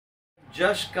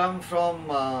just come from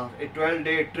a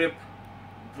 12-day trip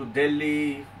to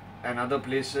Delhi and other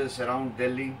places around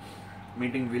Delhi,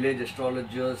 meeting village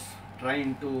astrologers,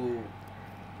 trying to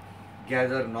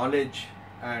gather knowledge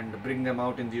and bring them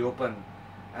out in the open.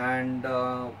 And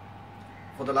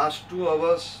for the last 2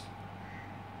 hours,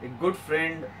 a good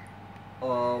friend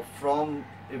from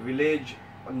a village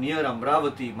near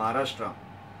Amravati, Maharashtra,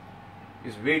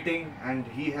 is waiting, and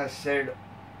he has said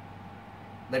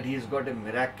that he has got a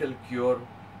miracle cure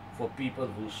for people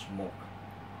who smoke.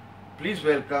 Please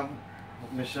welcome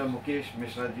Mr. Mukesh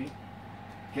Mishra ji.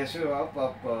 कैसे हो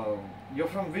आप you're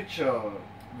from which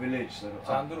village, sir?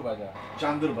 Chandur Bazaar.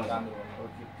 Chandur Bazaar.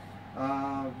 Okay.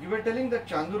 You were telling that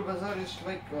Chandur Bazaar is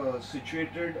like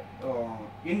situated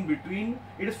in between.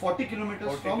 It is 40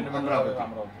 kilometers from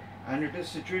Amravati, and it is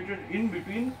situated in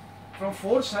between. From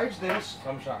 4 sides there is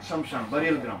Shamshan,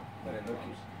 burial ground.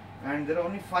 Okay. And there are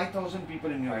only 5,000 people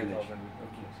in your village.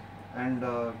 Okay. And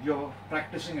you're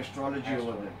practicing astrology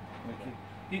over there. Okay.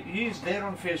 He is there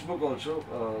on Facebook also.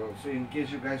 So in case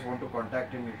you guys want to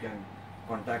contact him, you can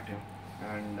contact him.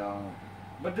 And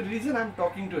but the reason I'm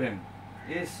talking to him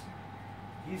is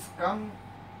he's come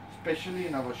specially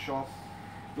in our shop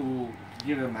to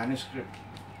give a manuscript.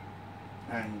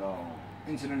 And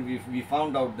incidentally, we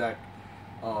found out that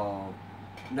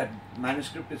that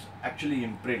manuscript is actually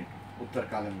in print, Uttar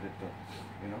Kalamrita,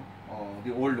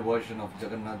 the old version of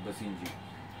Jagannath Basinji.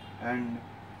 And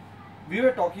we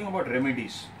were talking about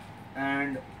remedies,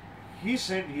 and he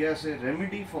said he has a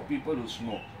remedy for people who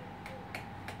smoke.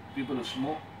 People who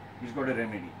smoke, he's got a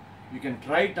remedy. You can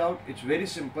try it out. It's very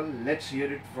simple. Let's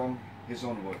hear it from his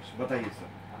own words. बताइए sir.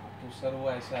 तो sir वो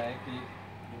ऐसा है कि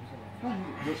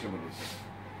जो से बोलिए sir.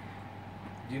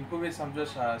 जिनको भी समझो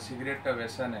सिगरेट का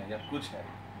व्यसन है या कुछ है,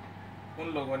 उन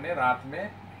लोगों ने रात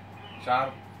में 4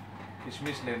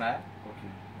 किशमिश लेना है.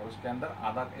 और उसके अंदर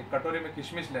आधा एक कटोरी में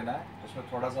किशमिश लेना है, उसमें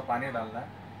थोड़ा सा पानी डालना है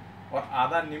और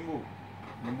आधा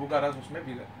नींबू का रस उसमें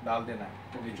डाल देना है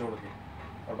निचोड़ के,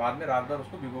 और बाद में रात भर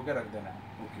उसको भिगो के रख देना है.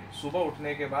 सुबह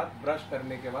उठने के बाद, ब्रश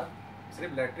करने के बाद,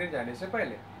 सिर्फ लैट्रिन जाने से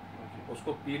पहले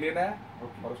उसको पी लेना है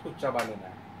और उसको चबा लेना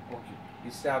है.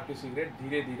 इससे आपकी सिगरेट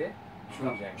धीरे धीरे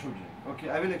छूट जाएगी. Okay,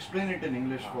 I will explain it in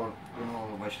English for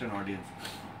Western audience,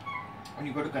 and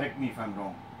you got to correct me if I'm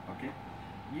wrong. Okay,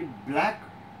 ये black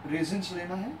raisins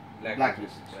लेना है. Black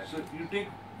raisins. So you take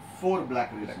 4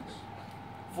 black raisins.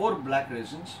 4 black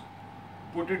raisins.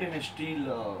 Put it in a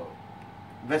steel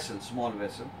vessel, small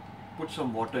vessel. Put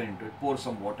some water into it. Pour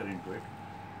some water into it,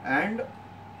 and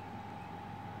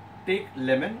take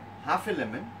lemon, half a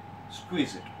lemon.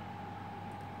 Squeeze it.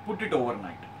 Put it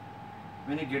overnight.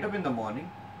 When you get up in the morning,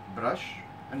 brush,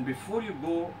 and before you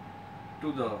go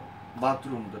to the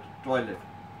bathroom, the toilet,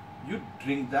 you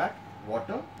drink that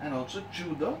water and also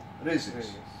chew the raisins.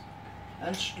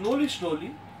 And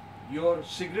slowly, your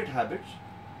cigarette habits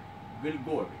will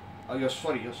go away.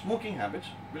 Your smoking habits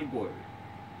will go away.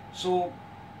 So,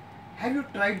 have you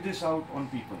tried this out on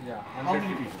people? Yeah. How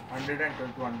many people? 100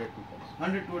 and 200 people.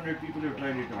 100, 200 people have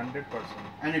tried it out. 100%.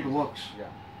 And it works. Yeah.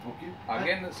 Okay.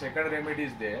 Again, the second remedy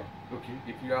is there. Okay.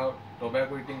 If you have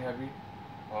tobacco eating habit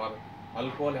or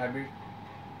alcohol habit,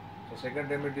 so second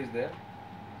remedy is there.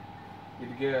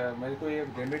 मेरे को ये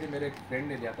remedy मेरे एक friend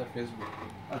ने दिया था Facebook पे.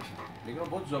 अच्छा. लेकिन वो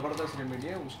बहुत ज़बरदस्त रेमेडी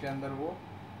है. उसके अंदर वो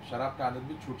शराब का आदत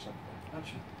भी छूट सकता है.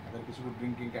 अच्छा. अगर किसी को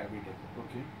ड्रिंकिंग का हैबिट है तो.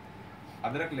 ओके.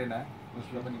 अदरक लेना है,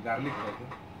 उसमें अपन गार्लिक कहते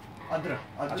हैं. अदरक.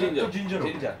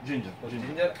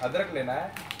 जिंजर. अदरक लेना है.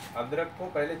 अदरक को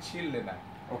पहले छील लेना है.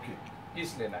 ओके. पीस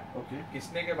लेना है. ओके.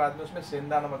 पीसने के बाद में उसमें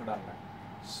सेंधा नमक डालना है.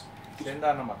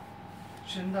 सेंधा नमक.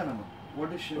 What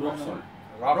is सेंधा नमक?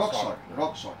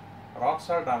 रॉक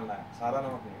सॉल्ट डालना है. सारा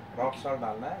नमक नहीं, रॉक सॉल्ट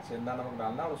डालना है, सेंधा नमक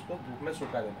डालना है और उसको धूप में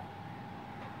सुखा देना है.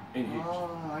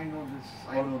 I know this.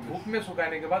 और धूप में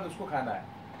सुखाने के बाद उसको खाना है.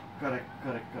 Correct.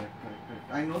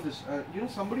 I know this.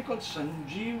 Somebody called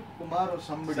Sanjeev Kumar or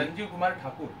somebody. Sanjeev Kumar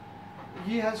Thakur.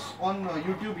 He has on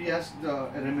YouTube. He has the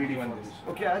remedy for this.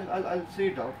 Okay, I'll say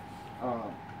it out.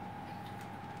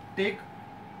 Take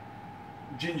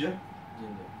ginger.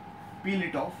 Peel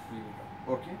it off.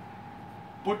 Okay.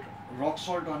 Put rock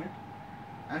salt on it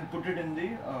and put it in the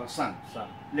sun.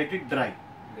 Let it dry.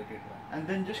 And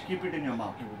then just keep it in your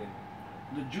mouth.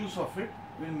 The juice of it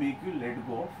will make you let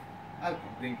go of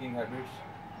alcohol. Drinking habits.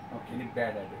 Okay. Any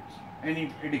bad habits. Any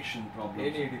addiction problems.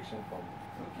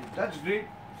 Okay, that's great.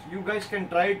 You guys can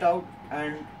try it out,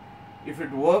 and if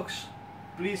it works,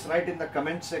 please write in the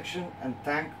comment section and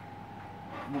thank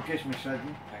Mukesh Mishra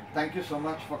ji. Thank you so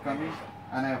much for coming,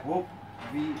 and I hope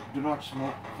we do not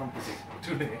smoke from today.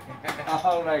 Today.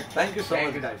 All right. Thank you so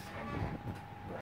much, guys.